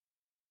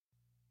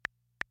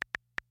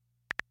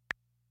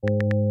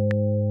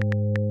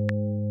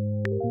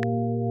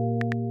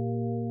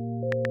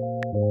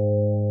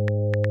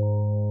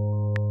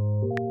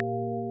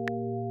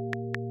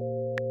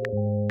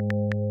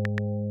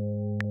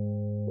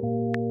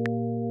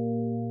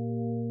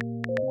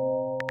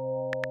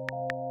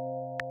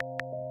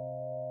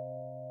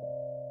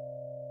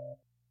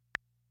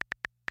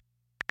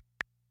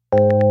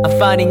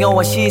finding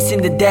oasis in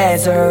the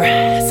desert.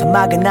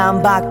 사막은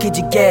안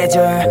바뀌지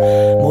계절.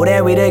 모래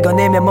위를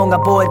거닐면 뭔가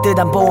보일 듯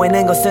안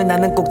보이는 것을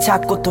나는 꼭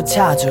찾고 또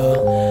찾아.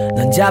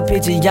 넌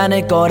잡히지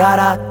않을 걸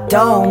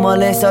알아도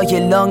멀리서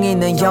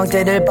일렁이는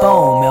형태를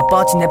보며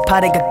뻗친 내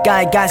팔이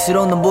가까이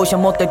갈수록 넌 부셔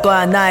못될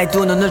거야. 나의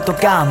두 눈을 또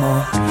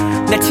감어.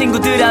 내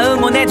친구들아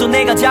응원해줘.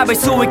 내가 잡을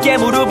수 있게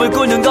무릎을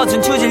꿇는 것은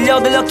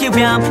추진력을 얻기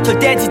위함.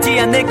 절대 지지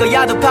않을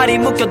거야. 두 팔이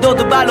묶여도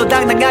두 발로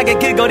당당하게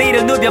그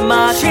거리를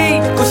누벼만.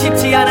 쉬고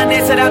싶지 않아.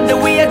 내 사람들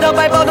위에 더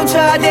밟아도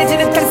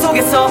차대지는 땅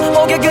속에서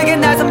오게 그게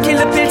날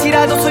삼킬는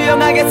필지라도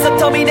수영하겠어.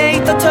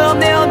 터미네이터처럼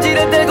내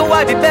엄지를 들고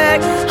I'll be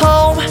back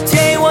home.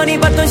 J1이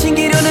봤던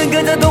신기루는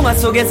그저 동화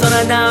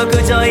속에서나 나올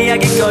그저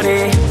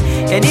이야기거리.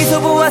 애니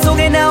소부화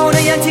속에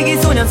나오는 양치기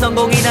소년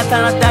성공이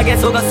나타났다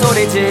계속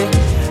헛소리지.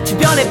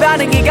 주변의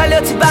반응이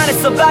갈렸지.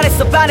 반했어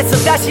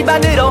다시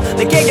반으로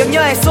내게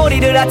격려의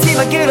소리를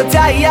하지만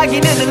그렇다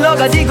이야기는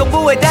흘러가지고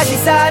부에 다시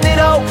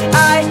산으로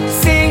I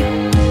see.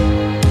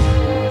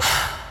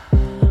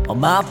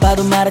 엄마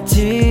아빠도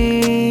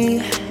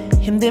말했지.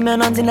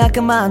 힘들면 언제나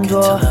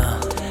그만둬.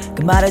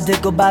 그 말을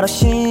듣고 바로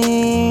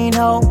신호했지.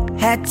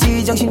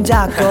 정신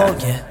잡고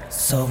yeah,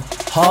 so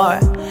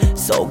hard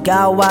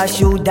속아와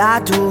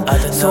슈다두.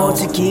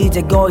 솔직히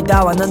이제 거의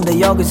다 왔는데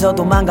여기서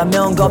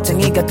도망가면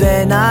겁쟁이가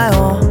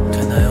되나요?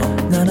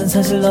 나는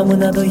사실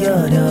너무나도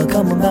여려.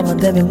 검은 밤만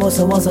되면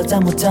무서워서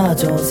잠 못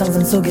자죠.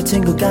 상상 속의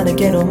친구가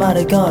내게로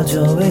말을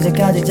거죠.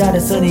 이제까지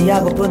잘했으니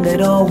하고픈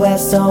대로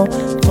했어.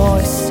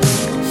 Voice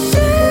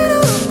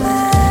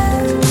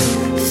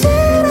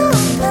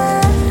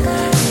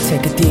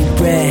Take a deep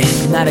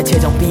breath. 나를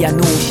재정비한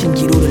후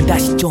신기루를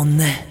다시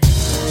쫓네.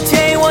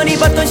 J1이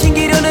봤던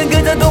신기루는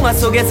그저 동화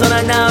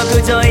속에서나 나올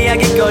그저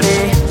이야기거리.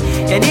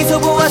 애니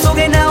소부화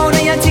속에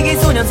나오는 양치기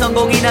소년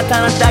성공이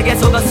나타났다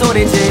계속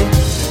헛소리지.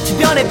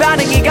 주변의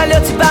반응이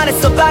갈렸지.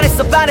 반했어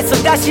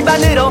다시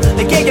반으로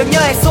내게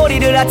격려의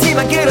소리를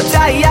하지만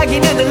그렇다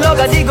이야기는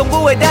흘러가지고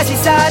부에 다시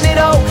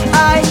산으로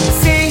I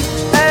see.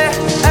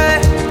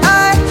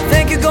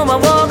 Thank you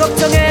고마워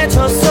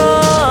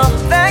걱정해줘서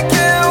Thank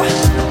you.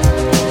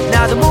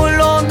 나도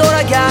물론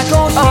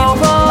돌아가고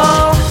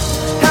싶어.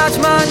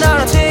 하지만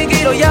나는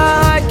지기로야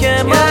할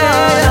게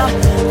많아.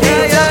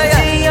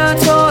 이루어지지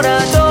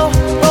않더라도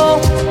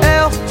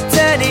오해올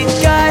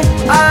테니까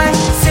I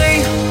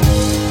see.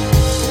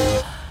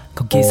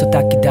 거기서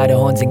딱 기다려.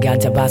 언젠간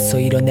잡았어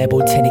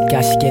이뤄내볼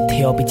테니까. 시계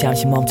태엽이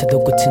잠시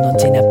멈춰도 끝은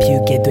언제나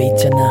피우게 돼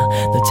있잖아.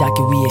 널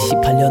찾기 위해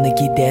 18년을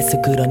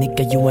기대했어.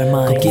 그러니까 you are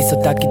mine. 거기서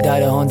딱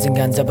기다려.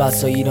 언젠간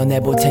잡았어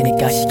이뤄내볼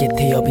테니까. 시계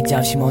태엽이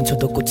잠시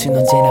멈춰도 꽃은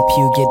언제나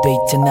피우게 돼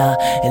있잖아.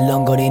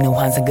 일렁거리는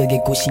환상 그게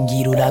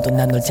꽃신기루라도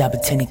난 널 잡을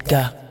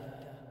테니까.